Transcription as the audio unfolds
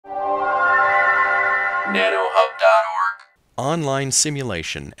nanoHUB.org. Online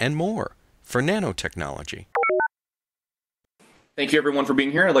simulation and more for nanotechnology. Thank you everyone for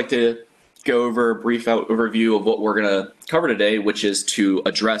being here. I'd like to go over a brief overview of what we're going to cover today, which is to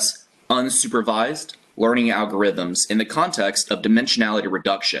address unsupervised learning algorithms in the context of dimensionality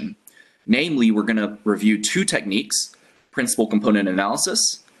reduction. Namely, we're going to review two techniques, principal component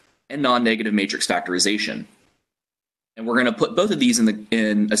analysis and non-negative matrix factorization. And we're going to put both of these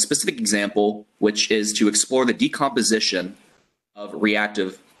in a specific example, which is to explore the decomposition of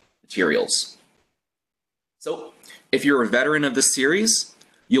reactive materials. So if you're a veteran of this series,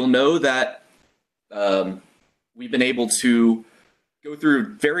 you'll know that we've been able to go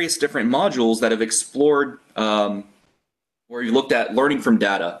through various different modules that have explored where you looked at learning from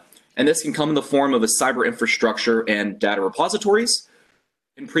data. And this can come in the form of a cyber infrastructure and data repositories.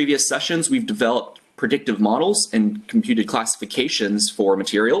 In previous sessions, we've developed predictive models and computed classifications for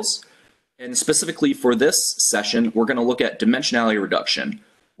materials. And specifically for this session, we're going to look at dimensionality reduction,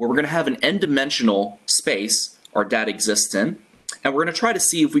 where we're going to have an n-dimensional space our data exists in, and we're going to try to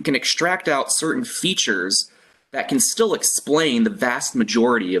see if we can extract out certain features that can still explain the vast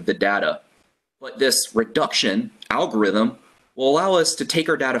majority of the data. But this reduction algorithm will allow us to take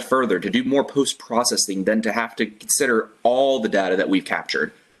our data further, to do more post-processing than to have to consider all the data that we've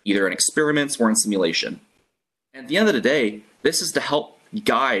captured, either in experiments or in simulation. And at the end of the day, this is to help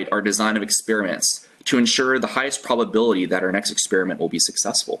guide our design of experiments to ensure the highest probability that our next experiment will be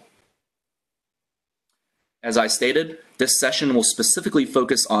successful. As I stated, this session will specifically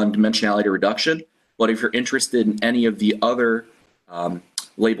focus on dimensionality reduction, but if you're interested in any of the other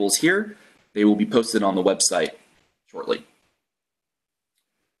labels here, they will be posted on the website shortly.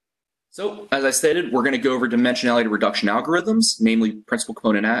 So, as I stated, we're going to go over dimensionality reduction algorithms, namely principal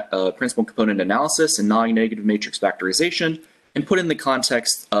component analysis and non-negative matrix factorization, and put in the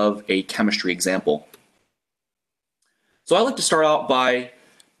context of a chemistry example. So I like to start out by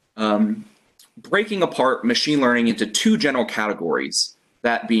breaking apart machine learning into two general categories,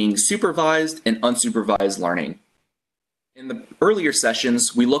 that being supervised and unsupervised learning. In the earlier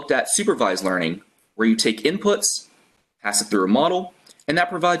sessions, we looked at supervised learning, where you take inputs, pass it through a model, and that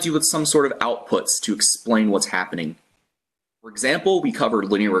provides you with some sort of outputs to explain what's happening. For example, we covered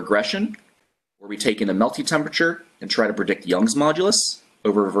linear regression, where we take in a melting temperature and try to predict Young's modulus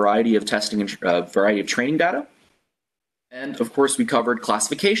over a variety of testing and variety of training data. And of course, we covered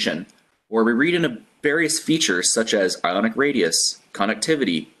classification, where we read into various features such as ionic radius,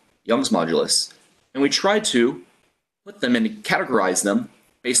 conductivity, Young's modulus, and we try to put them and categorize them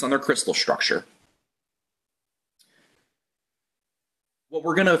based on their crystal structure. What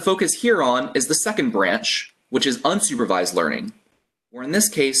we're going to focus here on is the second branch, which is unsupervised learning, where in this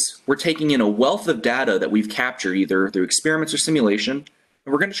case, we're taking in a wealth of data that we've captured either through experiments or simulation,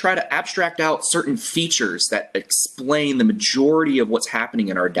 and we're going to try to abstract out certain features that explain the majority of what's happening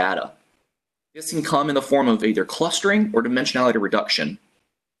in our data. This can come in the form of either clustering or dimensionality reduction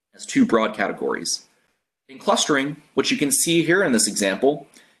as two broad categories. In clustering, what you can see here in this example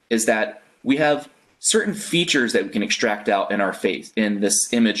is that we have certain features that we can extract out in our face in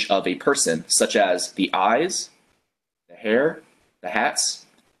this image of a person, such as the eyes, the hair, the hats,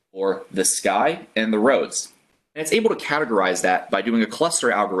 or the sky, and the roads. And it's able to categorize that by doing a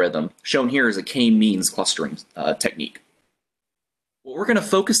cluster algorithm, shown here as a k-means clustering technique. What we're going to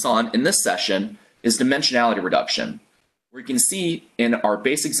focus on in this session is dimensionality reduction, where you can see in our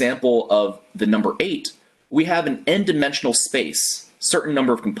base example of the number 8, we have an n-dimensional space, certain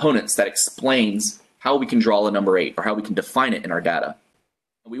number of components that explains how we can draw a number 8 or how we can define it in our data.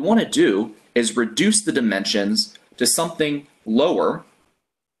 What we want to do is reduce the dimensions to something lower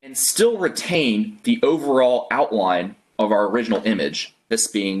and still retain the overall outline of our original image, this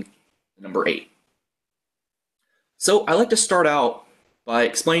being number 8. So I like to start out by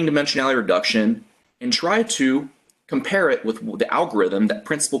explaining dimensionality reduction and try to compare it with the algorithm that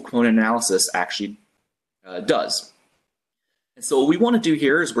principal component analysis actually does. And so what we want to do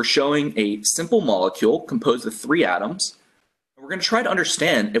here is we're showing a simple molecule composed of 3 atoms. And we're going to try to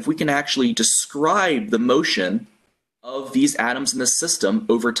understand if we can actually describe the motion of these atoms in the system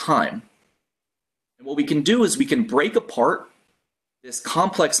over time. And what we can do is we can break apart this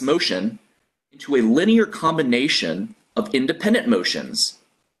complex motion into a linear combination of independent motions.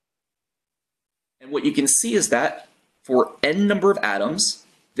 And what you can see is that for n number of atoms,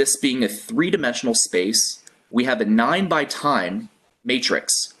 this being a 3-dimensional space, we have a 9 by time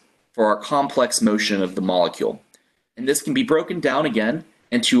matrix for our complex motion of the molecule. And this can be broken down again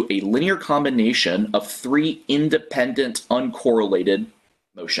into a linear combination of 3 independent uncorrelated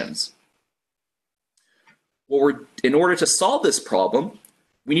motions. In order to solve this problem,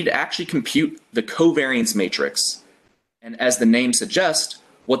 we need to actually compute the covariance matrix. And as the name suggests,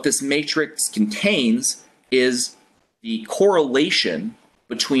 what this matrix contains is the correlation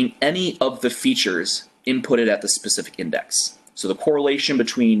between any of the features inputted at the specific index. So the correlation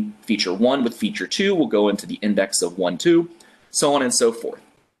between feature 1 with feature 2 will go into the index of 1, 2, so on and so forth.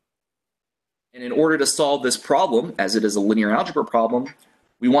 And in order to solve this problem, as it is a linear algebra problem,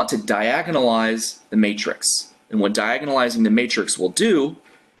 we want to diagonalize the matrix. And what diagonalizing the matrix will do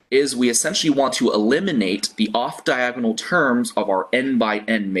is we essentially want to eliminate the off-diagonal terms of our n by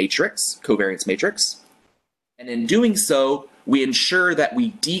n matrix, covariance matrix. And in doing so, we ensure that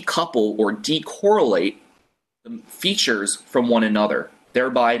we decouple or decorrelate the features from one another,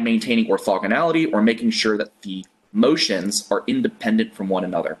 thereby maintaining orthogonality or making sure that the motions are independent from one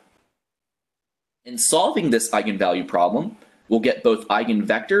another. In solving this eigenvalue problem, we'll get both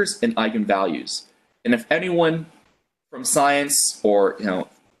eigenvectors and eigenvalues. And if anyone from science or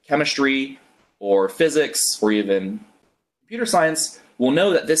chemistry or physics or even computer science will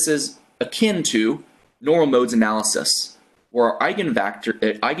know that this is akin to normal modes analysis, where our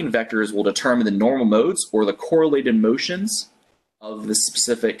eigenvectors will determine the normal modes or the correlated motions of the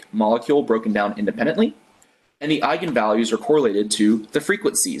specific molecule broken down independently, and the eigenvalues are correlated to the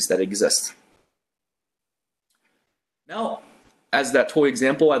frequencies that exist. Now, as that toy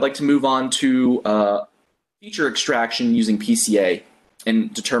example, I'd like to move on to feature extraction using PCA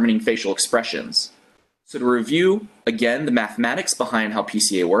and determining facial expressions. So to review, again, the mathematics behind how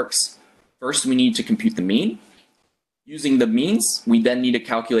PCA works, first we need to compute the mean. Using the means, we then need to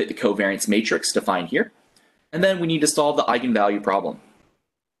calculate the covariance matrix defined here, and then we need to solve the eigenvalue problem.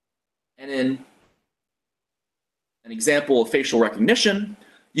 And in an example of facial recognition,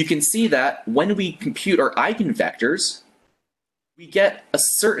 you can see that when we compute our eigenvectors, we get a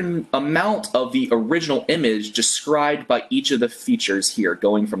certain amount of the original image described by each of the features here,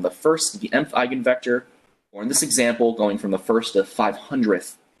 going from the first to the nth eigenvector, or in this example, going from the first to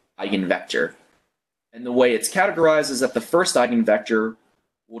 500th eigenvector. And the way it's categorized is that the first eigenvector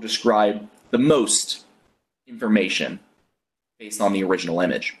will describe the most information based on the original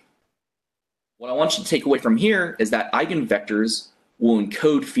image. What I want you to take away from here is that eigenvectors will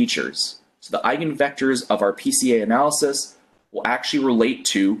encode features. So the eigenvectors of our PCA analysis will actually relate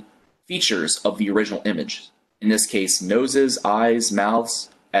to features of the original image. In this case, noses, eyes, mouths,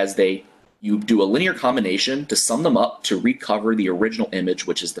 as you do a linear combination to sum them up to recover the original image,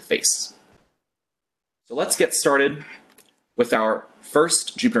 which is the face. So let's get started with our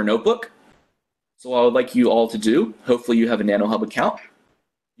first Jupyter Notebook. So what I would like you all to do, hopefully you have a nanoHUB account.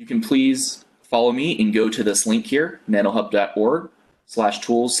 You can please follow me and go to this link here,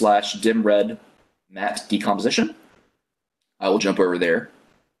 nanohub.org/tools/dimred decomposition. I will jump over there.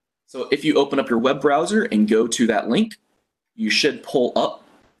 So if you open up your web browser and go to that link, you should pull up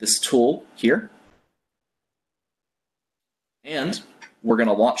this tool here. And we're going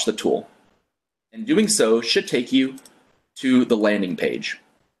to launch the tool. And doing so should take you to the landing page.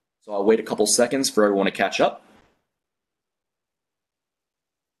 So I'll wait a couple seconds for everyone to catch up.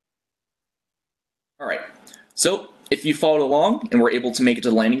 All right, so if you followed along and were able to make it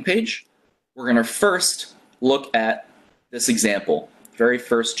to the landing page, we're going to first look at this example, very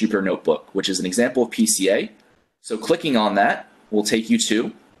first Jupyter Notebook, which is an example of PCA. So clicking on that will take you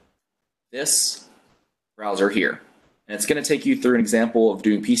to this browser here. And it's going to take you through an example of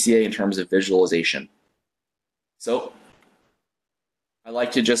doing PCA in terms of visualization. So I'd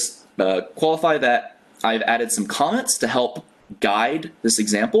like to just qualify that I've added some comments to help guide this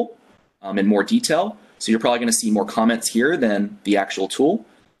example in more detail. So you're probably going to see more comments here than the actual tool,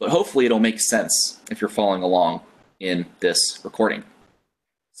 but hopefully it'll make sense if you're following along in this recording.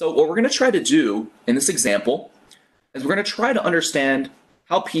 So what we're going to try to do in this example is we're going to try to understand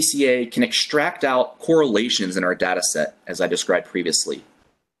how PCA can extract out correlations in our data set, as I described previously.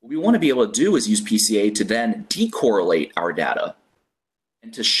 What we want to be able to do is use PCA to then decorrelate our data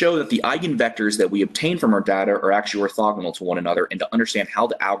and to show that the eigenvectors that we obtain from our data are actually orthogonal to one another and to understand how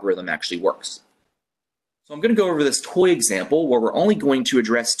the algorithm actually works. So I'm going to go over this toy example where we're only going to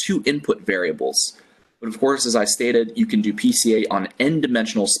address two input variables. But of course, as I stated, you can do PCA on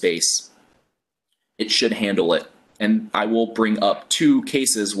n-dimensional space. It should handle it. And I will bring up two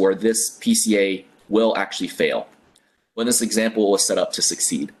cases where this PCA will actually fail, when this example was set up to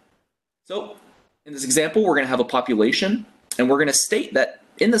succeed. So in this example, we're going to have a population, and we're going to state that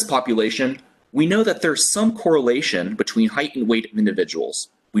in this population, we know that there's some correlation between height and weight of individuals.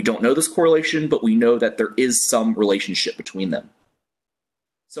 We don't know this correlation, but we know that there is some relationship between them.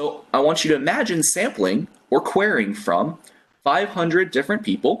 So I want you to imagine sampling or querying from 500 different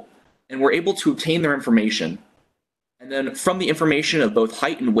people, and we're able to obtain their information. And then from the information of both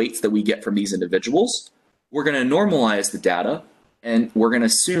height and weights that we get from these individuals, we're going to normalize the data, and we're going to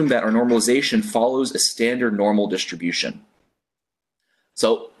assume that our normalization follows a standard normal distribution.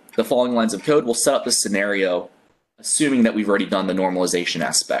 So the following lines of code will set up this scenario, assuming that we've already done the normalization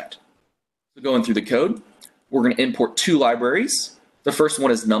aspect. So going through the code, we're going to import two libraries. The first one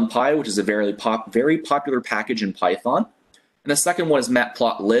is NumPy, which is a very popular package in Python. And the second one is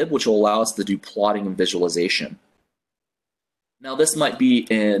matplotlib, which will allow us to do plotting and visualization. Now this might be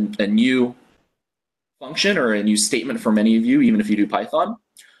in a new function or a new statement for many of you, even if you do Python.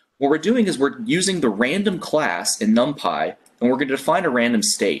 What we're doing is we're using the random class in NumPy, and we're going to define a random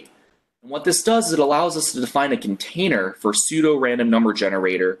state. And what this does is it allows us to define a container for pseudo-random number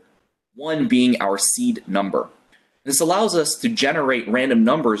generator, one being our seed number. This allows us to generate random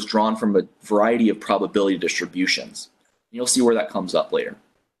numbers drawn from a variety of probability distributions. You'll see where that comes up later.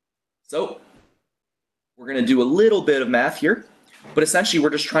 So we're going to do a little bit of math here, but essentially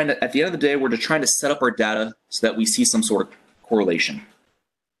we're just trying to, at the end of the day, we're just trying to set up our data so that we see some sort of correlation.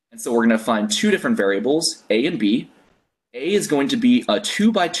 And so we're going to find two different variables, A and B. A is going to be a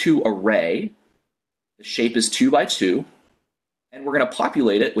 2x2 array. The shape is 2x2. And we're going to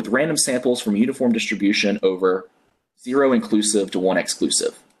populate it with random samples from uniform distribution over 0 inclusive to 1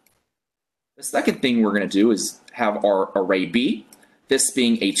 exclusive. The second thing we're going to do is have our array B, this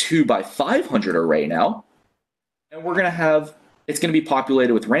being a 2x500 array now. And we're going to have, it's going to be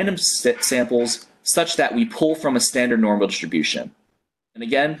populated with random samples such that we pull from a standard normal distribution. And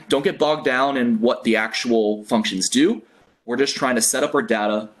again, don't get bogged down in what the actual functions do. We're just trying to set up our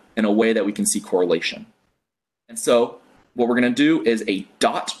data in a way that we can see correlation. And so what we're going to do is a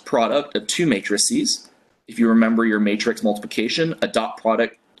dot product of two matrices. If you remember your matrix multiplication, a dot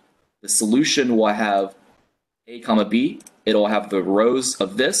product, the solution will have A comma B. It'll have the rows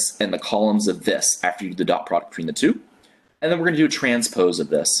of this and the columns of this after you do the dot product between the two. And then we're going to do a transpose of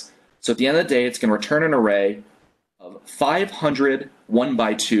this. So at the end of the day, it's going to return an array of 500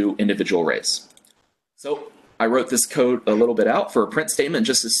 1x2 individual arrays. So I wrote this code a little bit out for a print statement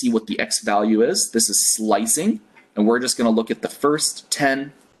just to see what the X value is. This is slicing, and we're just going to look at the first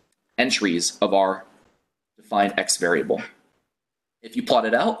 10 entries of our defined X variable. If you plot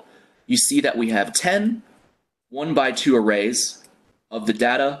it out, you see that we have 10 1x2 arrays of the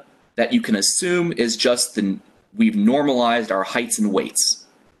data that you can assume is just we've normalized our heights and weights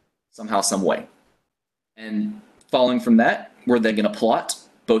somehow, some way. And following from that, we're then going to plot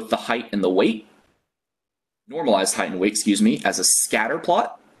both the height and the weight, normalized height and weight, excuse me, as a scatter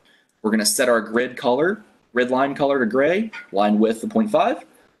plot. We're going to set our grid line color to gray, line width to 0.5,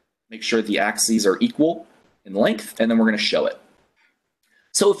 make sure the axes are equal in length, and then we're going to show it.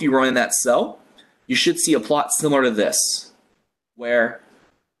 So if you run in that cell, you should see a plot similar to this, where,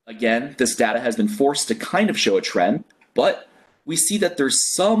 again, this data has been forced to kind of show a trend, but we see that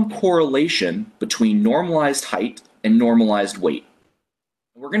there's some correlation between normalized height and normalized weight.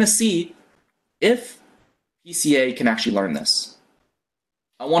 And we're going to see if PCA can actually learn this.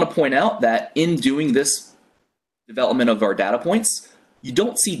 I want to point out that in doing this development of our data points, you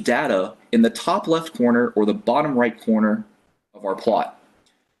don't see data in the top left corner or the bottom right corner of our plot.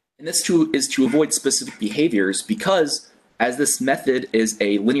 And this is to avoid specific behaviors because as this method is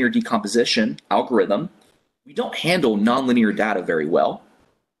a linear decomposition algorithm, we don't handle nonlinear data very well.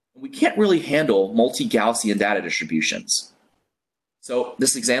 We can't really handle multi-Gaussian data distributions. So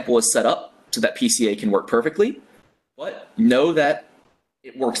this example is set up so that PCA can work perfectly, but know that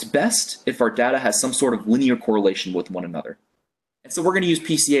it works best if our data has some sort of linear correlation with one another. And so we're going to use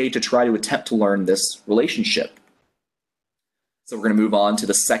PCA to try to attempt to learn this relationship. So we're going to move on to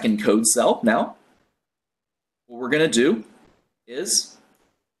the second code cell now. What we're going to do is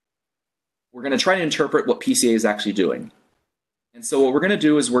we're going to try to interpret what PCA is actually doing. And so what we're going to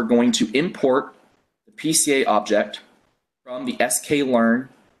do is we're going to import the PCA object from the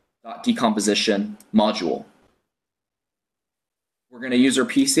sklearn.decomposition module. We're going to use our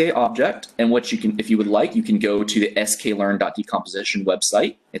PCA object, and what you can, if you would like, you can go to the sklearn.decomposition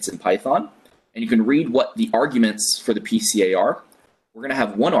website. It's in Python, and you can read what the arguments for the PCA are. We're going to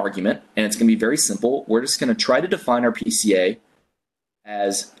have one argument, and it's going to be very simple. We're just going to try to define our PCA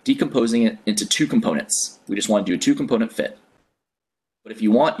as decomposing it into two components. We just want to do a two-component fit. But if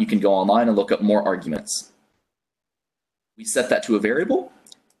you want, you can go online and look up more arguments. We set that to a variable,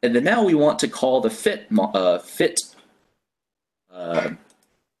 and then now we want to call the fit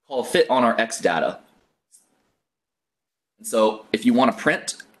on our X data. And so if you want to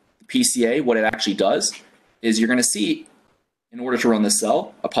print the PCA, what it actually does is you're going to see, in order to run the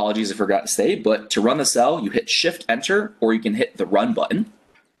cell, apologies I forgot to say, but to run the cell, you hit Shift Enter, or you can hit the Run button.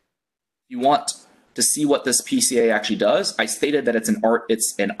 If you want to see what this PCA actually does, I stated that it's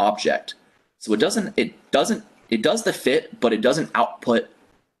an object. So it does the fit, but it doesn't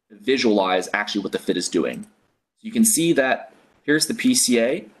visualize actually what the fit is doing. So you can see that here's the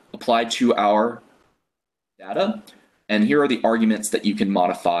PCA applied to our data, and here are the arguments that you can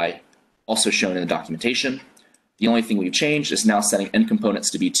modify, also shown in the documentation. The only thing we've changed is now setting n components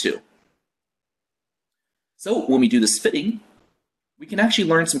to be 2. So when we do this fitting, we can actually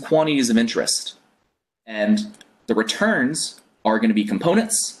learn some quantities of interest. And the returns are going to be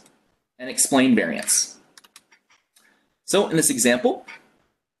components and explain variance. So in this example,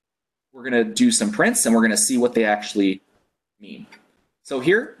 we're going to do some prints and we're going to see what they actually mean. So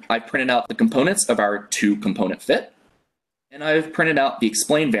here I've printed out the components of our 2-component fit, and I've printed out the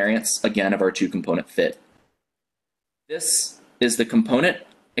explain variance again of our 2-component fit. This is the component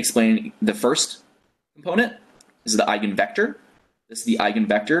explaining the first component. This is the eigenvector. This is the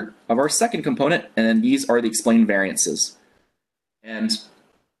eigenvector of our second component, and then these are the explained variances. And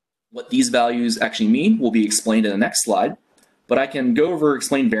what these values actually mean will be explained in the next slide, but I can go over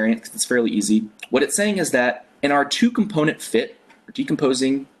explained variance because it's fairly easy. What it's saying is that in our 2-component fit, we're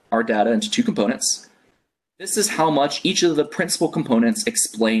decomposing our data into 2 components. This is how much each of the principal components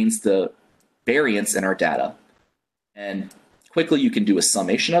explains the variance in our data. And quickly you can do a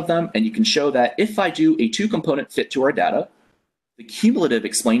summation of them, and you can show that if I do a 2-component fit to our data, the cumulative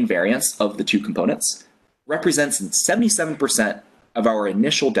explained variance of the 2 components represents 77% of our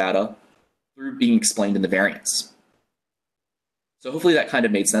initial data through being explained in the variance. So hopefully that kind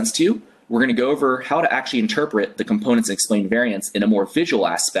of made sense to you. We're going to go over how to actually interpret the components and explain variance in a more visual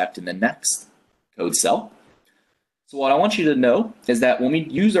aspect in the next code cell. So what I want you to know is that when we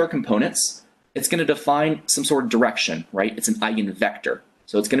use our components, it's going to define some sort of direction, right? It's an eigenvector.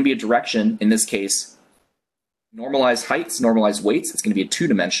 So it's going to be a direction, in this case, normalized heights, normalized weights. It's going to be a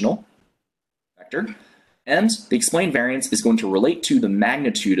 2-dimensional vector. And the explained variance is going to relate to the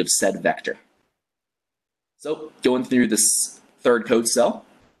magnitude of said vector. So going through this third code cell,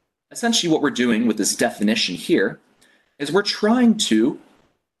 essentially what we're doing with this definition here is we're trying to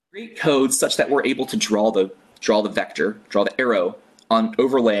create code such that we're able to draw the arrow on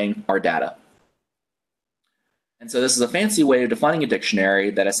overlaying our data. And so this is a fancy way of defining a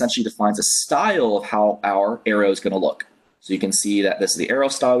dictionary that essentially defines a style of how our arrow is going to look. So you can see that this is the arrow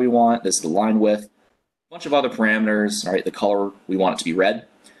style we want, this is the line width, a bunch of other parameters, all right, the color, we want it to be red.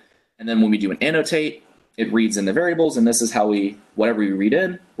 And then when we do an annotate, it reads in the variables, and this is how whatever we read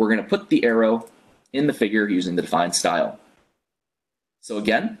in, we're going to put the arrow in the figure using the defined style. So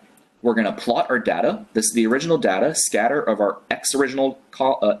again, we're going to plot our data. This is the original data, scatter of our x original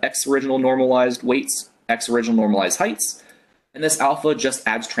normalized weights, x original normalized heights, and this alpha just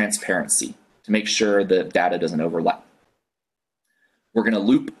adds transparency to make sure the data doesn't overlap. We're going to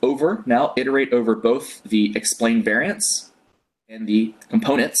loop over, now iterate over both the explained variance and the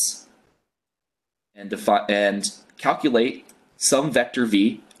components and calculate some vector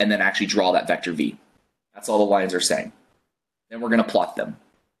v and then actually draw that vector v. That's all the lines are saying. Then we're going to plot them.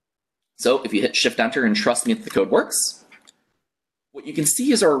 So if you hit Shift Enter and trust me that the code works, what you can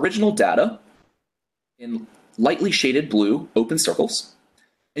see is our original data in lightly shaded blue open circles.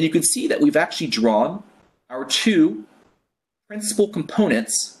 And you can see that we've actually drawn our 2 principal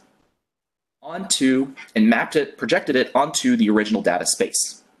components onto and projected it onto the original data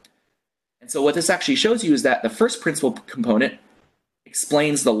space. And so what this actually shows you is that the first principal component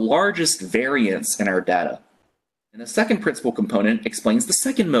explains the largest variance in our data. And the second principal component explains the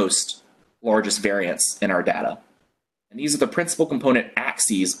second most largest variance in our data. And these are the principal component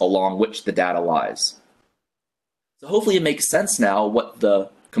axes along which the data lies. So hopefully it makes sense now what the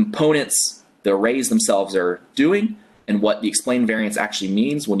components, the arrays themselves are doing, and what the explained variance actually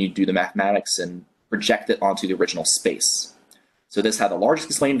means when you do the mathematics and project it onto the original space. So this had the largest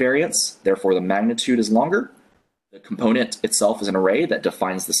explained variance, therefore the magnitude is longer. The component itself is an array that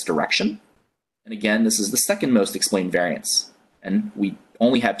defines this direction. And again, this is the second most explained variance. And we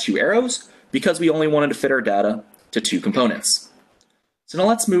only have 2 arrows because we only wanted to fit our data to 2 components. So now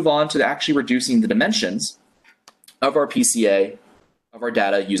let's move on to actually reducing the dimensions of our PCA, of our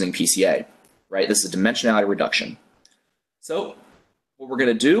data using PCA, right? This is dimensionality reduction. So what we're going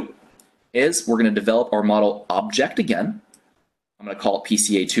to do is we're going to develop our model object again. I'm going to call it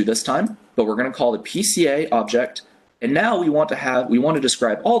PCA2 this time, but we're going to call the PCA object. And now we want to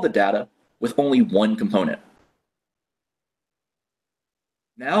describe all the data with only 1 component.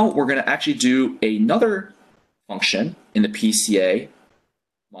 Now we're going to actually do another function in the PCA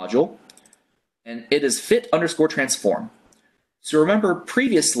module, and it is fit_transform. So remember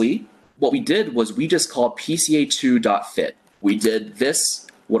previously, what we did was we just called PCA2.fit. We did this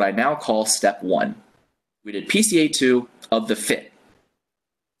what I now call step 1. We did PCA2 of the fit.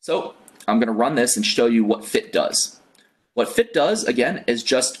 So I'm going to run this and show you what fit does. What fit does, again, is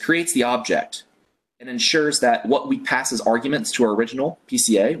just creates the object and ensures that what we pass as arguments to our original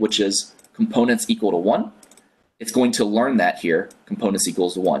PCA, which is components equal to 1, it's going to learn that here, components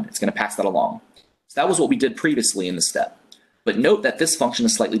equals to 1. It's going to pass that along. So that was what we did previously in the step. But note that this function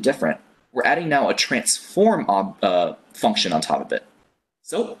is slightly different. We're adding now a transform function on top of it.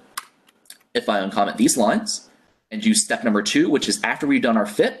 So if I uncomment these lines and do step number 2, which is after we've done our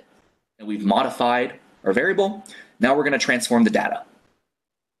fit and we've modified our variable, now we're going to transform the data.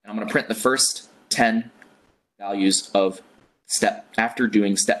 And I'm going to print the first 10 values of step after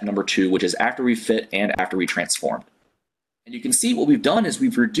doing step number 2, which is after we fit and after we transformed. And you can see what we've done is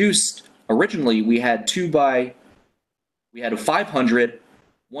we've reduced, originally we had a 500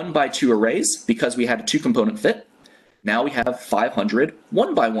 1x2 arrays because we had a 2-component fit. Now we have 500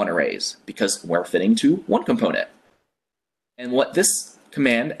 1x1 arrays because we're fitting to 1 component. And what this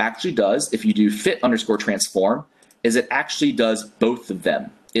command actually does, if you do fit underscore transform, is it actually does both of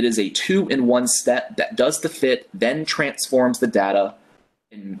them. It is a 2-in-1 step that does the fit, then transforms the data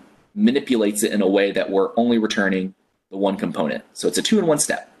and manipulates it in a way that we're only returning the 1 component. So it's a 2-in-1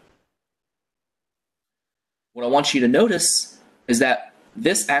 step. What I want you to notice is that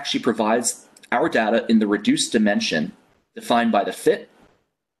this actually provides our data in the reduced dimension defined by the fit.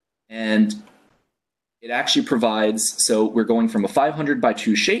 And it actually provides, so we're going from a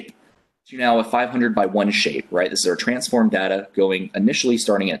 500x2 shape to now a 500x1 shape, right? This is our transformed data going initially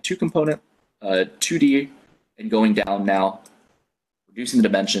starting at 2-component, 2D, and going down now, reducing the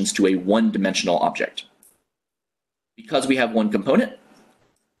dimensions to a 1-dimensional object. Because we have 1 component,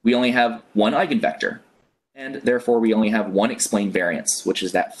 we only have 1 eigenvector, and therefore we only have 1 explained variance, which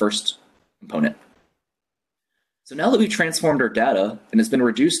is that first component. So now that we've transformed our data and it's been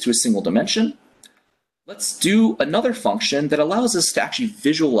reduced to a single dimension, let's do another function that allows us to actually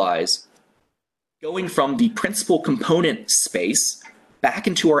visualize going from the principal component space back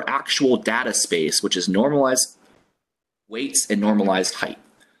into our actual data space, which is normalized weights and normalized height.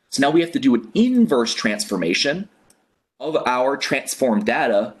 So now we have to do an inverse transformation of our transformed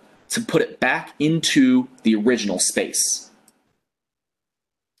data to put it back into the original space.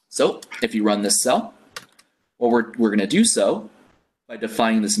 So if you run this cell, well, we're going to do so by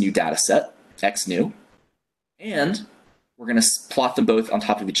defining this new data set, x new, and we're going to plot them both on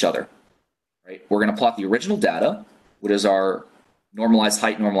top of each other. Right? We're going to plot the original data, which is our normalized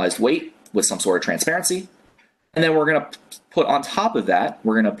height, normalized weight, with some sort of transparency. And then we're going to put on top of that,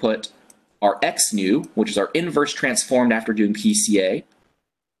 we're going to put our x new, which is our inverse transformed after doing PCA,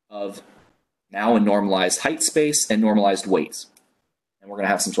 of now a normalized height space and normalized weights. And we're going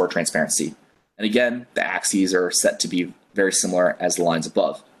to have some sort of transparency. And again, the axes are set to be very similar as the lines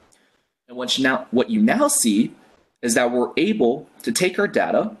above. And what you now see is that we're able to take our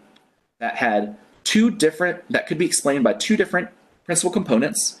data that had that could be explained by 2 different principal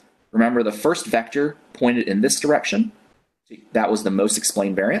components. Remember, the first vector pointed in this direction. That was the most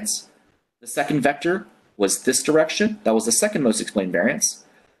explained variance. The second vector was this direction. That was the second most explained variance.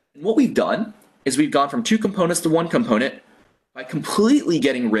 And what we've done is we've gone from 2 components to 1 component by completely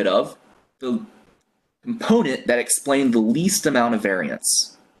getting rid of the component that explained the least amount of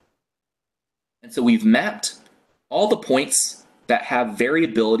variance. And so we've mapped all the points that have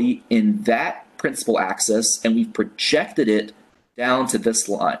variability in that principal axis, and we've projected it down to this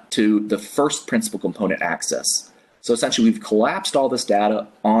line, to the first principal component axis. So essentially we've collapsed all this data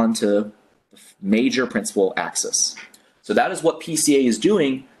onto the major principal axis. So that is what PCA is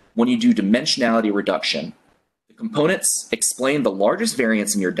doing when you do dimensionality reduction. The components explain the largest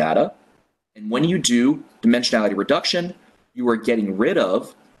variance in your data, and when you do dimensionality reduction, you are getting rid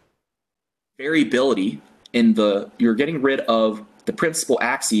of variability you're getting rid of the principal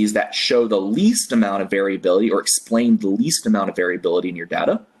axes that show the least amount of variability or explain the least amount of variability in your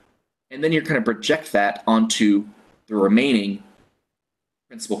data. And then you're going to project that onto the remaining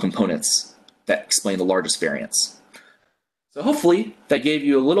principal components that explain the largest variance. So hopefully that gave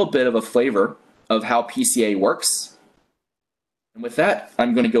you a little bit of a flavor of how PCA works. And with that,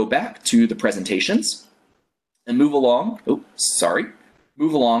 I'm going to go back to the presentations and move along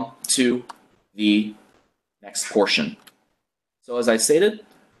to the next portion. So as I stated,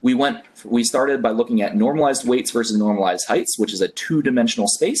 we started by looking at normalized weights versus normalized heights, which is a 2-dimensional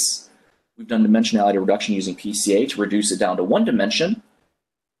space. We've done dimensionality reduction using PCA to reduce it down to 1 dimension.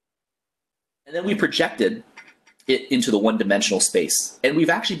 And then we projected it into the 1-dimensional space. And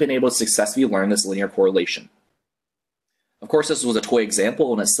we've actually been able to successfully learn this linear correlation. Of course, this was a toy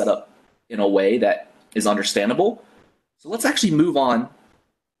example and is set up in a way that is understandable. So let's actually move on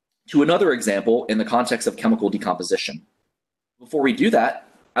to another example in the context of chemical decomposition. Before we do that,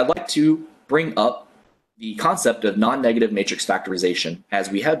 I'd like to bring up the concept of non-negative matrix factorization, as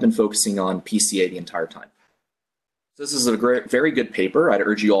we have been focusing on PCA the entire time. So this is a very good paper. I'd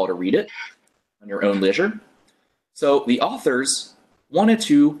urge you all to read it on your own leisure. So the authors wanted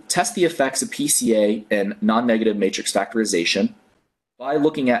to test the effects of PCA and non-negative matrix factorization by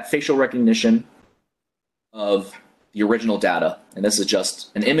looking at facial recognition of the original data. And this is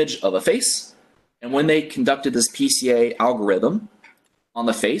just an image of a face. And when they conducted this PCA algorithm on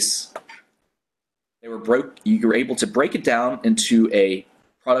the face, you were able to break it down into a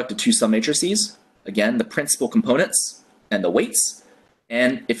product of two sub-matrices. Again, the principal components and the weights.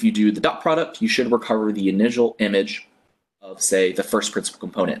 And if you do the dot product, you should recover the initial image of, say, the first principal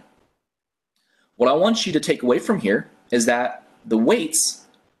component. What I want you to take away from here is that the weights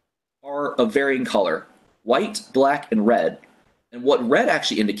are of varying color, white, black, and red. And what red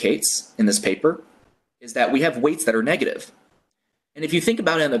actually indicates in this paper is that we have weights that are negative. And if you think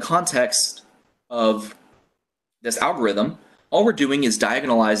about it in the context of this algorithm, all we're doing is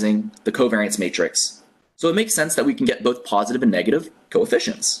diagonalizing the covariance matrix. So it makes sense that we can get both positive and negative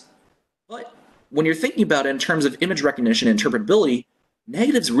coefficients. But when you're thinking about it in terms of image recognition and interpretability,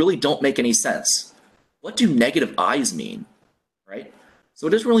 negatives really don't make any sense. What do negative i's mean, right? So it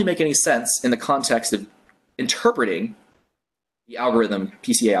doesn't really make any sense in the context of interpreting the algorithm,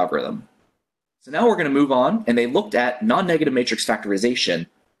 PCA algorithm. So now we're going to move on, and they looked at non-negative matrix factorization,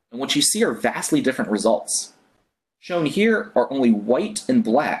 and what you see are vastly different results. Shown here are only white and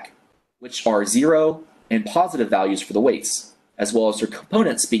black, which are 0 and positive values for the weights, as well as their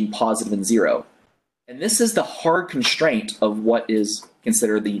components being positive and 0. And this is the hard constraint of what is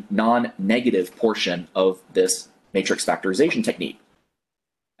considered the non-negative portion of this matrix factorization technique.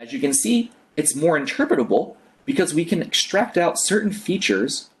 As you can see, it's more interpretable because we can extract out certain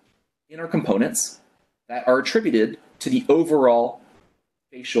features in our components that are attributed to the overall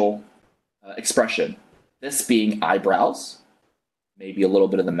facial expression. This being eyebrows, maybe a little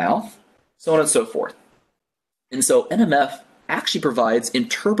bit of the mouth, so on and so forth. And so NMF actually provides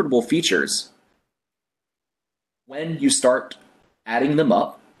interpretable features when you start adding them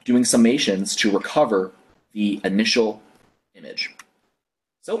up, doing summations to recover the initial image.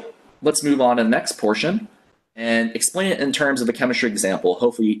 So let's move on to the next portion and explain it in terms of a chemistry example.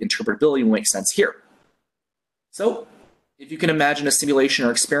 Hopefully interpretability will make sense here. So if you can imagine a simulation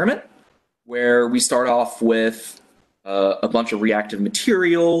or experiment where we start off with a bunch of reactive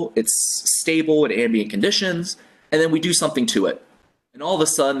material, it's stable at ambient conditions, and then we do something to it. And all of a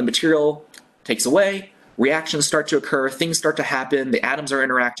sudden the material takes away, reactions start to occur, things start to happen, the atoms are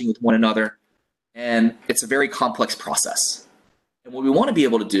interacting with one another, and it's a very complex process. And what we want to be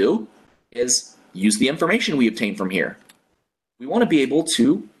able to do is use the information we obtain from here. We want to be able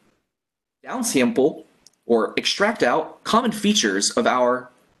to downsample or extract out common features of our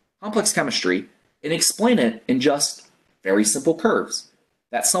complex chemistry and explain it in just very simple curves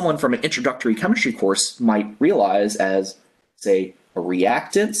that someone from an introductory chemistry course might realize as, say, a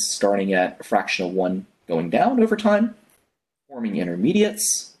reactants starting at a fraction of 1 going down over time, forming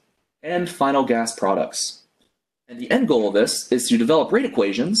intermediates, and final gas products. And the end goal of this is to develop rate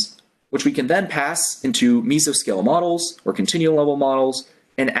equations, which we can then pass into mesoscale models or continuum level models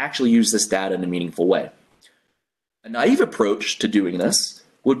and actually use this data in a meaningful way. A naive approach to doing this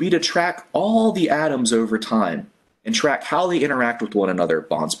would be to track all the atoms over time and track how they interact with one another,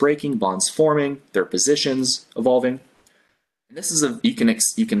 bonds breaking, bonds forming, their positions evolving. And this is you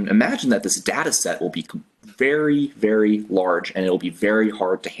can imagine that this data set will be very, very large, and it'll be very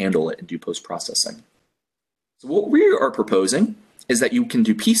hard to handle it and do post-processing. So what we are proposing is that you can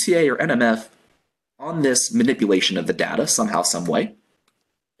do PCA or NMF on this manipulation of the data somehow, some way,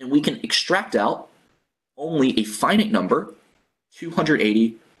 and we can extract out only a finite number,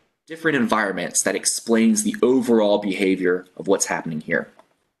 280 different environments that explains the overall behavior of what's happening here.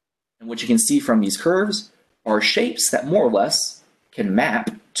 And what you can see from these curves are shapes that more or less can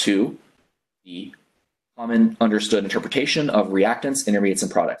map to the common understood interpretation of reactants, intermediates,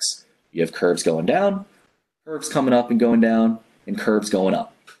 and products. You have curves going down, curves coming up and going down, and curves going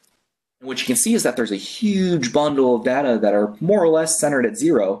up. And what you can see is that there's a huge bundle of data that are more or less centered at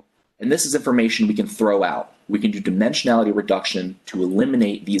 0, and this is information we can throw out. We can do dimensionality reduction to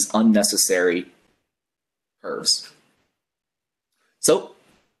eliminate these unnecessary curves. So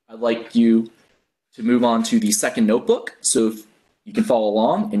I'd like you to move on to the second notebook. So if you can follow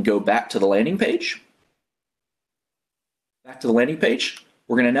along and go back to the landing page. Back to the landing page.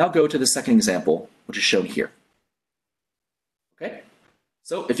 We're going to now go to the second example, which is shown here. Okay,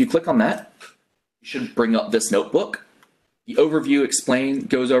 so if you click on that, you should bring up this notebook. The overview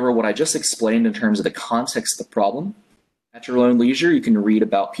goes over what I just explained in terms of the context of the problem. At your own leisure, you can read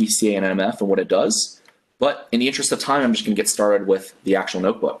about PCA and NNMF and what it does. But in the interest of time, I'm just going to get started with the actual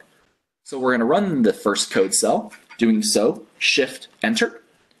notebook. So we're going to run the first code cell. Doing so, Shift Enter.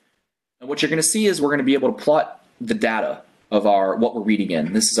 And what you're going to see is we're going to be able to plot the data of what we're reading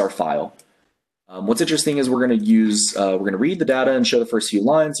in. This is our file. What's interesting is we're going to read the data and show the first few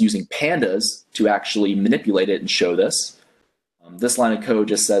lines using pandas to actually manipulate it and show this. This line of code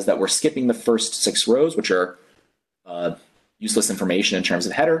just says that we're skipping the first 6 rows, which are useless information in terms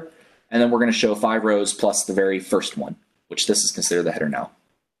of header. And then we're going to show 5 rows plus the very first one, which this is considered the header now.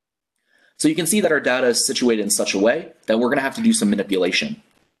 So you can see that our data is situated in such a way that we're going to have to do some manipulation.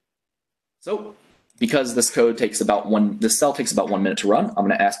 So because this code takes this cell takes about 1 minute to run, I'm going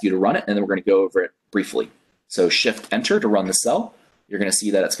to ask you to run it, and then we're going to go over it briefly. So Shift Enter to run the cell. You're going to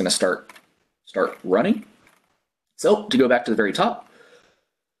see that it's going to start running. So to go back to the very top,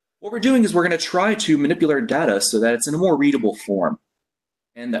 what we're doing is we're going to try to manipulate our data so that it's in a more readable form,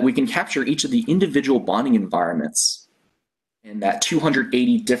 and that we can capture each of the individual bonding environments and that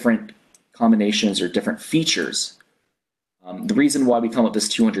 280 different combinations or different features. The reason why we come up with this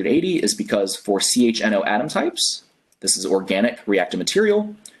 280 is because for CHNO atom types, this is organic reactive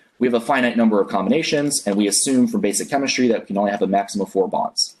material, we have a finite number of combinations, and we assume from basic chemistry that we can only have a maximum of 4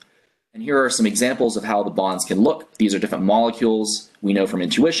 bonds. And here are some examples of how the bonds can look. These are different molecules we know from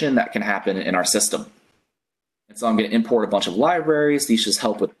intuition that can happen in our system. And so I'm going to import a bunch of libraries. These just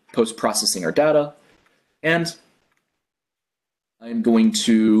help with post-processing our data. And I'm going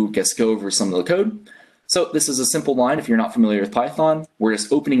to go over some of the code. So this is a simple line. If you're not familiar with Python, we're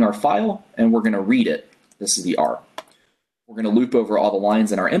just opening our file and we're going to read it. This is the R. We're going to loop over all the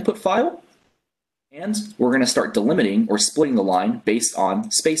lines in our input file. And we're going to start delimiting or splitting the line based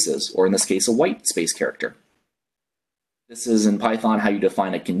on spaces, or in this case, a white space character. This is in Python how you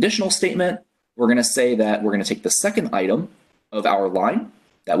define a conditional statement. We're going to say that we're going to take the second item of our line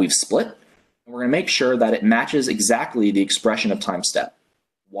that we've split, and we're going to make sure that it matches exactly the expression of time step.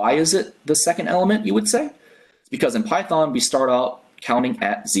 Why is it the second element, you would say? It's because in Python, we start out counting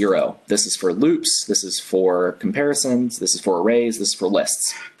at 0. This is for loops, this is for comparisons, this is for arrays, this is for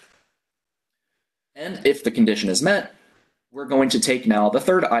lists. And if the condition is met, we're going to take now the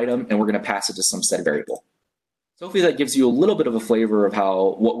third item and we're going to pass it to some set variable. So hopefully that gives you a little bit of a flavor of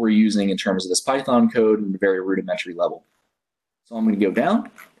what we're using in terms of this Python code at a very rudimentary level. So I'm going to go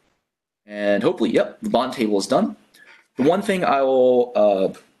down, and hopefully, yep, the bond table is done. The one thing I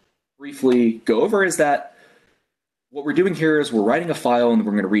will briefly go over is that what we're doing here is we're writing a file and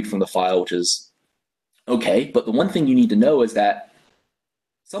we're going to read from the file, which is okay. But the one thing you need to know is that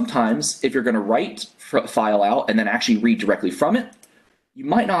sometimes if you're going to write a file out and then actually read directly from it, it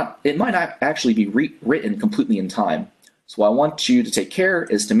might not actually be written completely in time. So what I want you to take care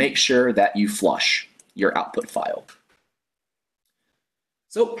is to make sure that you flush your output file.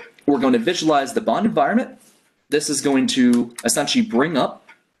 So we're going to visualize the bond environment. This is going to essentially bring up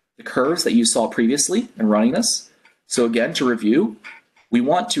the curves that you saw previously in running this. So again, to review, we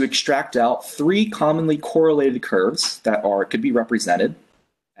want to extract out 3 commonly correlated curves that could be represented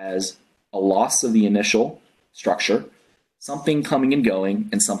as a loss of the initial structure, something coming and going,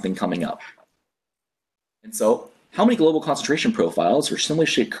 and something coming up. And so, how many global concentration profiles or similarly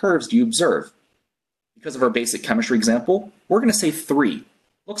shaped curves do you observe? Because of our basic chemistry example, we're going to say 3.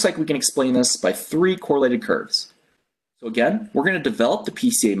 Looks like we can explain this by 3 correlated curves. So again, we're going to develop the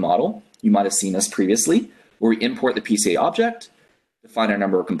PCA model. You might have seen this previously, where we import the PCA object, define our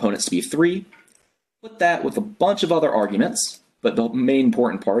number of components to be 3, put that with a bunch of other arguments, but the main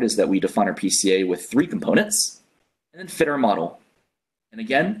important part is that we define our PCA with 3 components, and then fit our model. And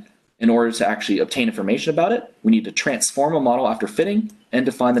again, in order to actually obtain information about it, we need to transform a model after fitting and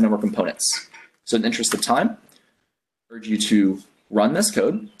define the number of components. So in the interest of time, I urge you to run this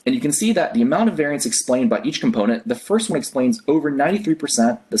code, and you can see that the amount of variance explained by each component, the first one explains over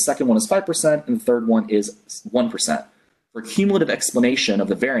 93%, the second one is 5%, and the third one is 1%, for a cumulative explanation of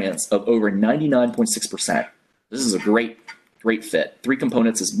the variance of over 99.6%. This is a great fit. 3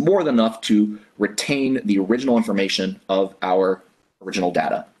 components is more than enough to retain the original information of our original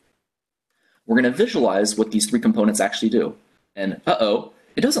data. We're going to visualize what these 3 components actually do. And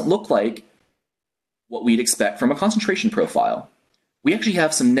it doesn't look like what we'd expect from a concentration profile. We actually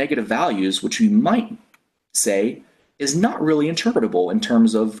have some negative values, which we might say is not really interpretable in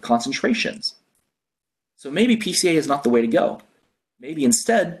terms of concentrations. So maybe PCA is not the way to go. Maybe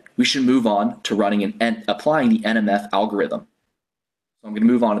instead, we should move on to running and applying the NNMF algorithm. So I'm going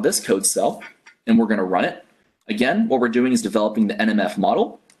to move on to this code cell, and we're going to run it. Again, what we're doing is developing the NNMF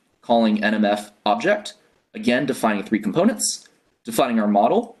model, calling NNMF object, Again, defining 3 components, defining our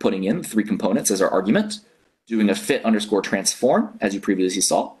model, putting in 3 components as our argument, doing a fit underscore transform, as you previously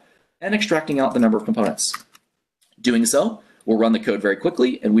saw, and extracting out the number of components. Doing so, we'll run the code very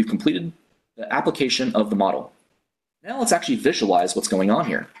quickly, and we've completed the application of the model. Now let's actually visualize what's going on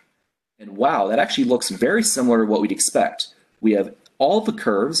here. And wow, that actually looks very similar to what we'd expect. We have all the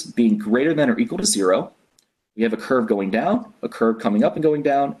curves being greater than or equal to 0. We have a curve going down, a curve coming up and going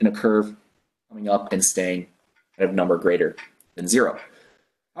down, and a curve coming up and staying at a number greater than 0.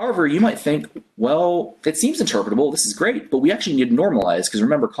 However, you might think, well, it seems interpretable, this is great, but we actually need to normalize, because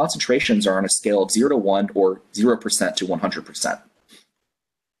remember, concentrations are on a scale of 0 to 1 or 0% to 100%.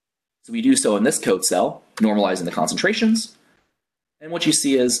 So we do so in this code cell, normalizing the concentrations. And what you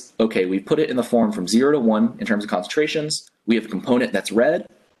see is, okay, we put it in the form from 0 to 1 in terms of concentrations. We have a component that's red,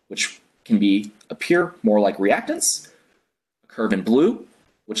 which can appear more like reactants, a curve in blue,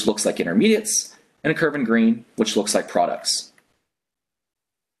 which looks like intermediates, and a curve in green, which looks like products.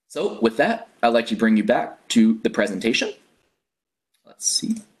 So with that, I'd like to bring you back to the presentation. Let's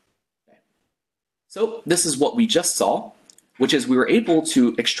see. Okay. So this is what we just saw, which is we were able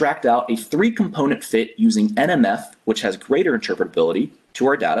to extract out a 3-component fit using NMF, which has greater interpretability, to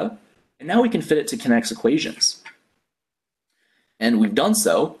our data, and now we can fit it to Kinetics equations. And we've done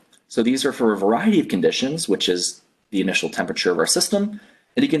so. So these are for a variety of conditions, which is the initial temperature of our system.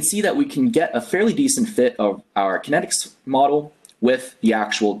 And you can see that we can get a fairly decent fit of our kinetics model with the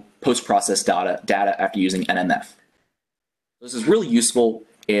actual post-process data after using NMF. This is really useful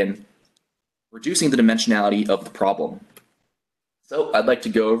in reducing the dimensionality of the problem. So I'd like to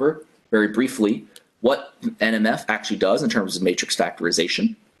go over very briefly what NMF actually does in terms of matrix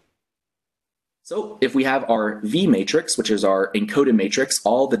factorization. So if we have our V matrix, which is our encoded matrix,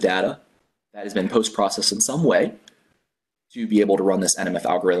 all the data that has been post-processed in some way to be able to run this NMF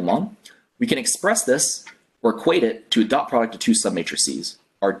algorithm on, we can express this or equate it to a dot product of 2 submatrices,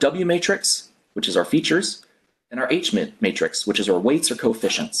 our W matrix, which is our features, and our H matrix, which is our weights or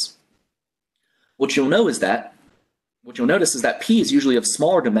coefficients. What you'll notice is that P is usually of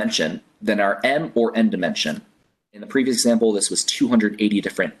smaller dimension than our M or N dimension. In the previous example, this was 280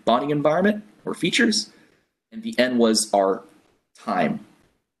 different bonding environment or features, and the N was our time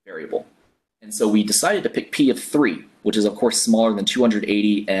variable. And so we decided to pick P of 3, which is of course smaller than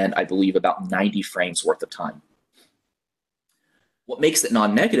 280 and I believe about 90 frames worth of time. What makes it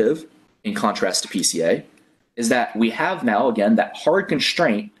non-negative, in contrast to PCA, is that we have now, again, that hard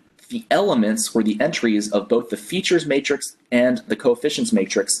constraint. The elements or the entries of both the features matrix and the coefficients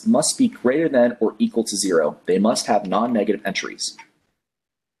matrix must be greater than or equal to 0. They must have non-negative entries.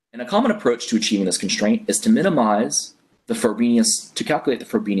 And a common approach to achieving this constraint is to minimize the to calculate the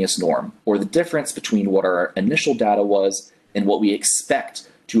Frobenius norm, or the difference between what our initial data was and what we expect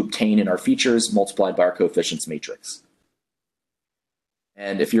to obtain in our features multiplied by our coefficients matrix.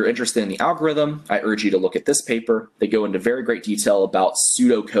 And if you're interested in the algorithm, I urge you to look at this paper. They go into very great detail about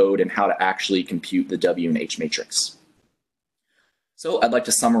pseudocode and how to actually compute the W and H matrix. So I'd like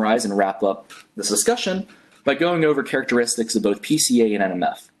to summarize and wrap up this discussion by going over characteristics of both PCA and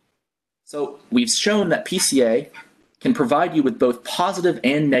NMF. So we've shown that PCA can provide you with both positive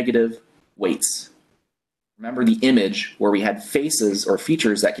and negative weights. Remember the image where we had faces or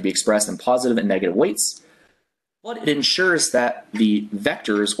features that could be expressed in positive and negative weights, but it ensures that the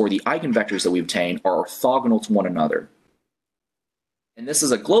vectors or the eigenvectors that we obtain are orthogonal to one another. And this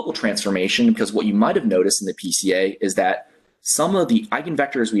is a global transformation because what you might have noticed in the PCA is that some of the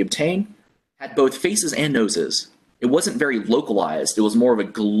eigenvectors we obtain had both faces and noses. It wasn't very localized. It was more of a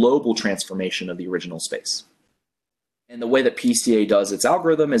global transformation of the original space. And the way that PCA does its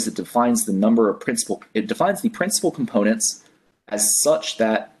algorithm is it defines the principal components as such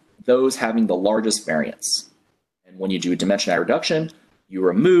that those having the largest variance. And when you do a dimensionality reduction, you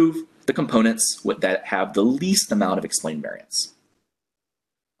remove the components that have the least amount of explained variance.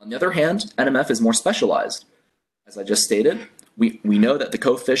 On the other hand, NMF is more specialized. As I just stated, we know that the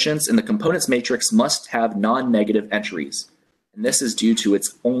coefficients in the components matrix must have non-negative entries. And this is due to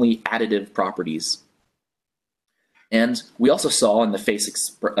its only additive properties. And we also saw in the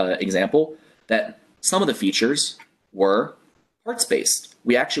face example that some of the features were parts-based.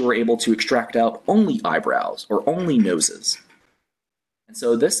 We actually were able to extract out only eyebrows or only noses. And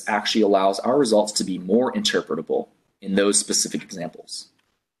so this actually allows our results to be more interpretable in those specific examples.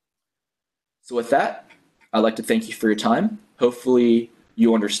 So with that, I'd like to thank you for your time. Hopefully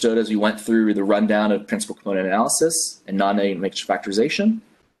you understood as we went through the rundown of principal component analysis and non-negative matrix factorization.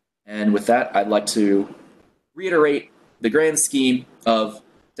 And with that, I'd like to reiterate the grand scheme of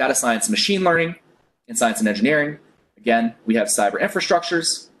data science and machine learning in science and engineering. Again, we have cyber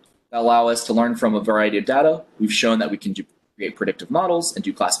infrastructures, that allow us to learn from a variety of data. We've shown that we can create predictive models and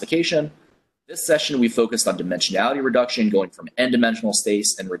do classification. This session, we focused on dimensionality reduction, going from n-dimensional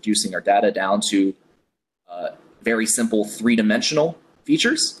space and reducing our data down to very simple three-dimensional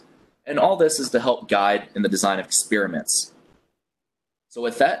features. And all this is to help guide in the design of experiments. So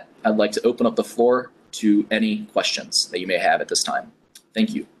with that, I'd like to open up the floor to any questions that you may have at this time.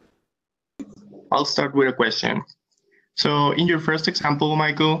 Thank you. I'll start with a question. So in your first example,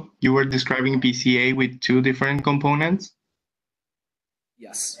 Michael, you were describing PCA with two different components?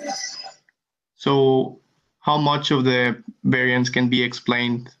 Yes. So how much of the variance can be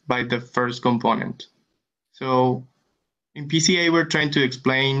explained by the first component? So in PCA, we're trying to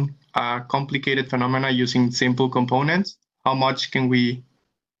explain a complicated phenomena using simple components. How much can we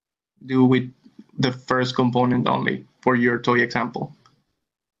do with the first component only for your toy example?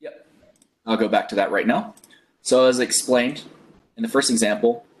 Yep. I'll go back to that right now. So as explained in the first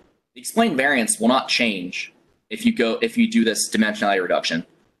example, the explained variance will not change if you do this dimensionality reduction.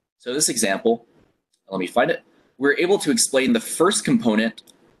 So this example, let me find it. We're able to explain the first component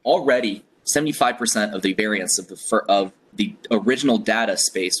already. 75% of the variance of the original data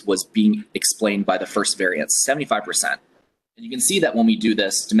space was being explained by the first variance, 75%. And you can see that when we do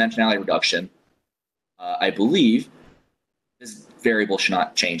this dimensionality reduction, I believe this variable should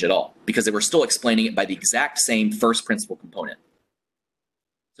not change at all because they were still explaining it by the exact same first principal component.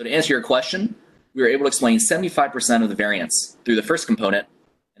 So to answer your question, we were able to explain 75% of the variance through the first component,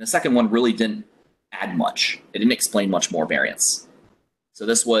 and the second one really didn't add much. It didn't explain much more variance. So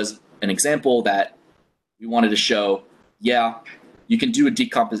this was an example that we wanted to show, yeah, you can do a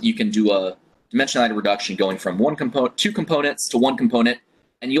dimensionality reduction going from two components to one component,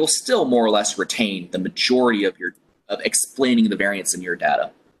 and you'll still more or less retain the majority of explaining the variance in your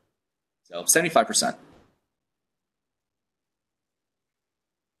data. So 75%.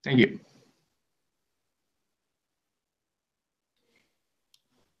 Thank you.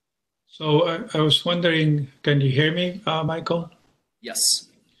 So I was wondering, can you hear me, Michael? Yes.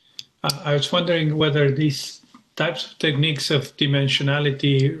 I was wondering whether these types of techniques of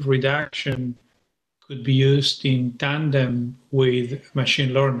dimensionality reduction could be used in tandem with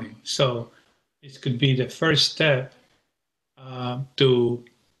machine learning. So this could be the first step to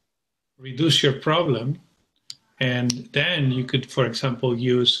reduce your problem. And then you could, for example,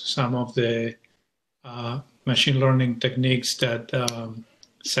 use some of the machine learning techniques that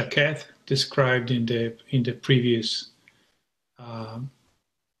Sakano described in the previous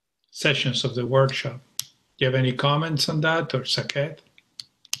sessions of the workshop. Do you have any comments on that, or Sakano?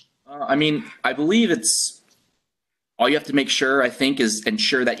 I mean, I believe it's all you have to make sure, I think, is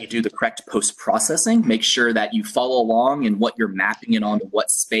ensure that you do the correct post-processing. Make sure that you follow along in what you're mapping it onto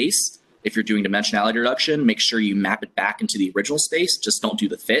what space. If you're doing dimensionality reduction, make sure you map it back into the original space. Just don't do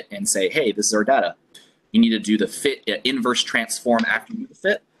the fit and say, hey, this is our data. You need to do the fit inverse transform after you do the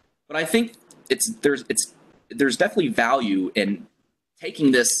fit. But I think there's definitely value in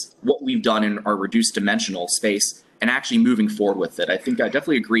taking this, what we've done in our reduced dimensional space, and actually moving forward with it. I think I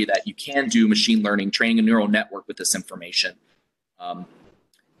definitely agree that you can do machine learning, training a neural network with this information.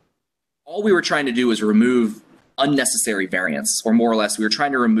 All we were trying to do is remove unnecessary variance, or more or less, we were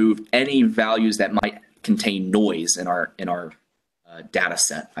trying to remove any values that might contain noise in our data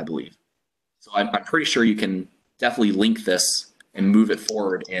set, I believe. So I'm pretty sure you can definitely link this and move it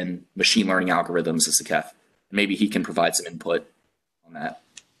forward in machine learning algorithms as Sakano. Maybe he can provide some input on that.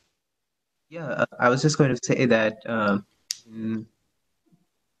 Yeah, I was just going to say that in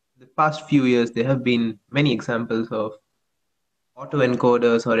the past few years, there have been many examples of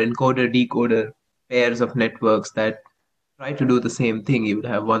autoencoders or encoder-decoder pairs of networks that try to do the same thing. You would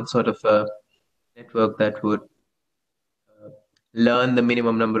have one sort of a network that would learn the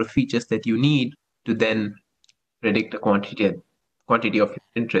minimum number of features that you need to then predict a quantity of your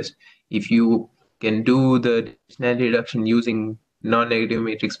interest. If you can do the dimensionality reduction using non-negative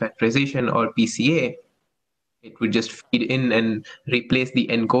matrix factorization or PCA, it would just feed in and replace the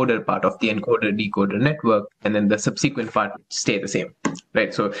encoder part of the encoder-decoder network, and then the subsequent part would stay the same,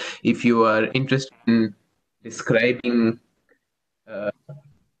 right? So if you are interested in describing a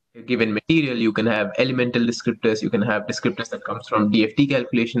given material, you can have elemental descriptors, you can have descriptors that comes from DFT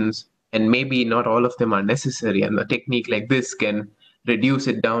calculations, and maybe not all of them are necessary. And a technique like this can reduce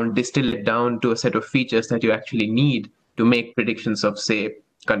it down, distill it down to a set of features that you actually need to make predictions of, say,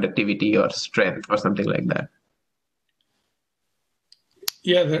 conductivity or strength or something like that.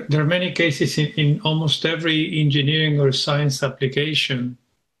 Yeah, there are many cases in almost every engineering or science application.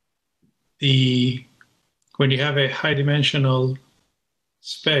 When you have a high dimensional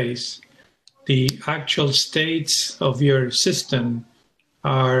space, the actual states of your system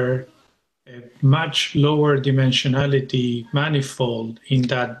are a much lower dimensionality manifold in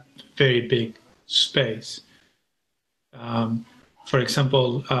that very big space. For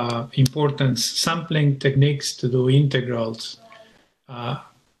example, importance sampling techniques to do integrals,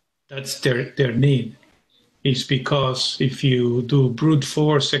 that's their need, is because if you do brute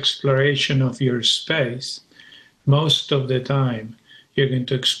force exploration of your space, most of the time you're going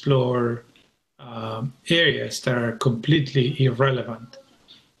to explore areas that are completely irrelevant.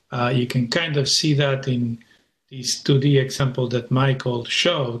 You can kind of see that in this 2D example that Michael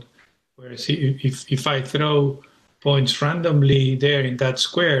showed, where if I throw points randomly there in that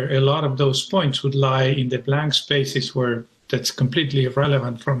square, a lot of those points would lie in the blank spaces where that's completely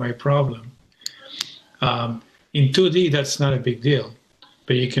irrelevant for my problem. In 2D, that's not a big deal,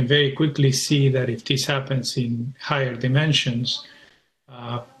 but you can very quickly see that if this happens in higher dimensions,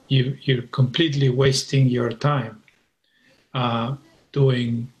 you're completely wasting your time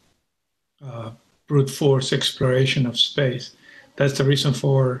doing brute force exploration of space. That's the reason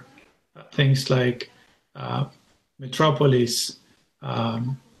for things like Metropolis,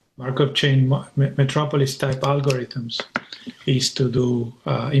 Markov chain Metropolis type algorithms is to do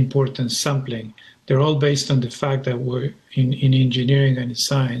importance sampling. They're all based on the fact that we're in engineering and in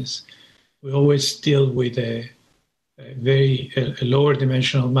science, we always deal with a lower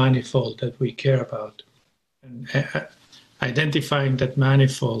dimensional manifold that we care about. And identifying that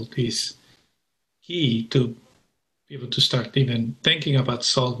manifold is key to be able to start even thinking about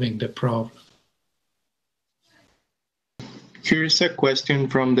solving the problem. Here's a question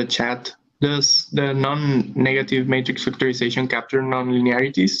from the chat. Does the non-negative matrix factorization capture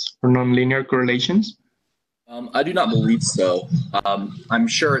nonlinearities or nonlinear correlations? I do not believe so. I'm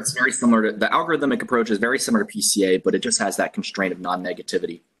sure it's very similar to the algorithmic approach is very similar to PCA, but it just has that constraint of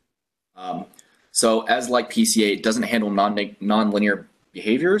non-negativity. So as like PCA, it doesn't handle non-linear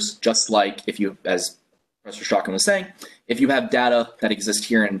behaviors, just like if you, as Professor Strachan was saying, if you have data that exists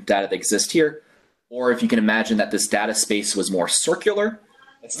here and data that exists here, or if you can imagine that this data space was more circular,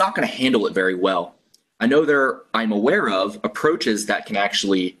 it's not going to handle it very well. I know I'm aware of approaches that can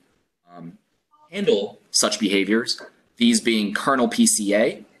actually handle such behaviors. These being kernel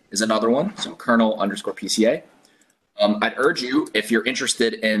PCA is another one, so kernel_PCA. I'd urge you, if you're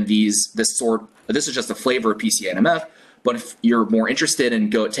interested in this is just a flavor of PCA NMF, but if you're more interested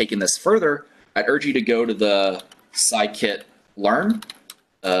in taking this further, I'd urge you to go to the scikit learn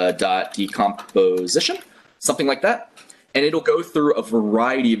 .decomposition, something like that, and it'll go through a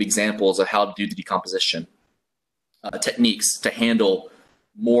variety of examples of how to do the decomposition techniques to handle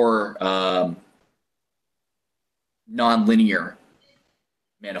more nonlinear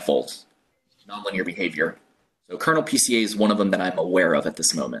manifolds, nonlinear behavior. So kernel PCA is one of them that I'm aware of at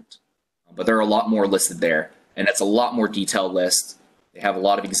this moment, but there are a lot more listed there, and it's a lot more detailed list. They have a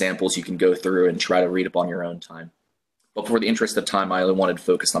lot of examples you can go through and try to read up on your own time. But for the interest of time, I only wanted to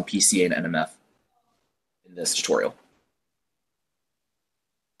focus on PCA and NMF in this tutorial.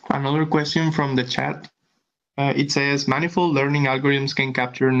 Another question from the chat. It says, manifold learning algorithms can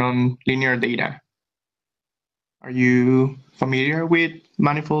capture nonlinear data. Are you familiar with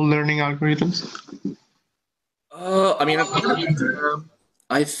manifold learning algorithms? I mean,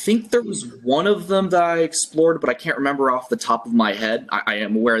 I think there was one of them that I explored, but I can't remember off the top of my head. I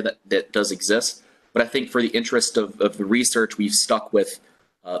am aware that that does exist, but I think for the interest of the research, we've stuck with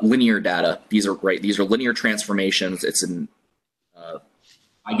linear data. These are great. These are linear transformations. It's an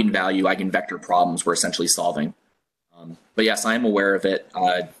eigenvalue, eigenvector problems we're essentially solving. But yes, I am aware of it.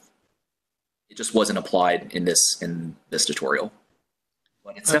 It just wasn't applied in this tutorial.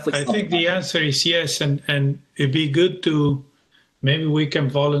 But it's definitely I think the answer is yes, and it'd be good to maybe we can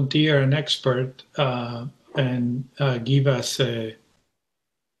volunteer an expert and give us a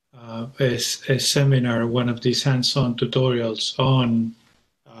seminar, one of these hands-on tutorials on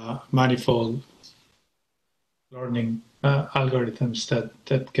manifold learning algorithms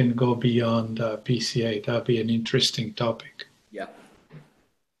that can go beyond PCA. That'd be an interesting topic. Yeah.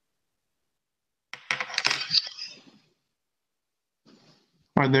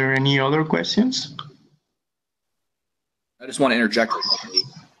 Are there any other questions? I just want to interject quickly.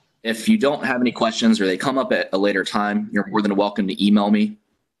 If you don't have any questions or they come up at a later time, you're more than welcome to email me,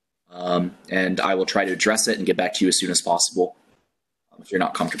 and I will try to address it and get back to you as soon as possible if you're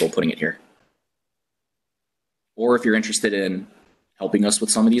not comfortable putting it here. Or if you're interested in helping us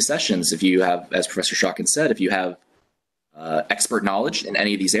with some of these sessions, if you have, as Professor Strachan said, if you have expert knowledge in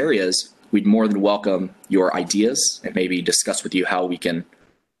any of these areas, we'd more than welcome your ideas and maybe discuss with you how we can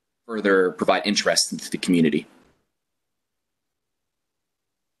further provide interest into the community.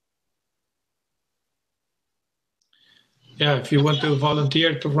 yeah, if you want to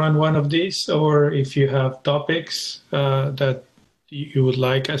volunteer to run one of these, or if you have topics that you would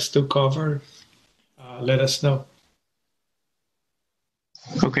like us to cover, let us know.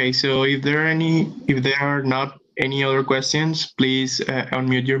 Okay, so if there are not any other questions, please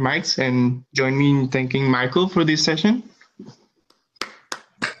unmute your mics and join me in thanking Michael for this session.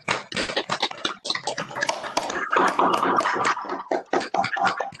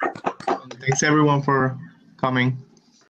 And thanks everyone for coming.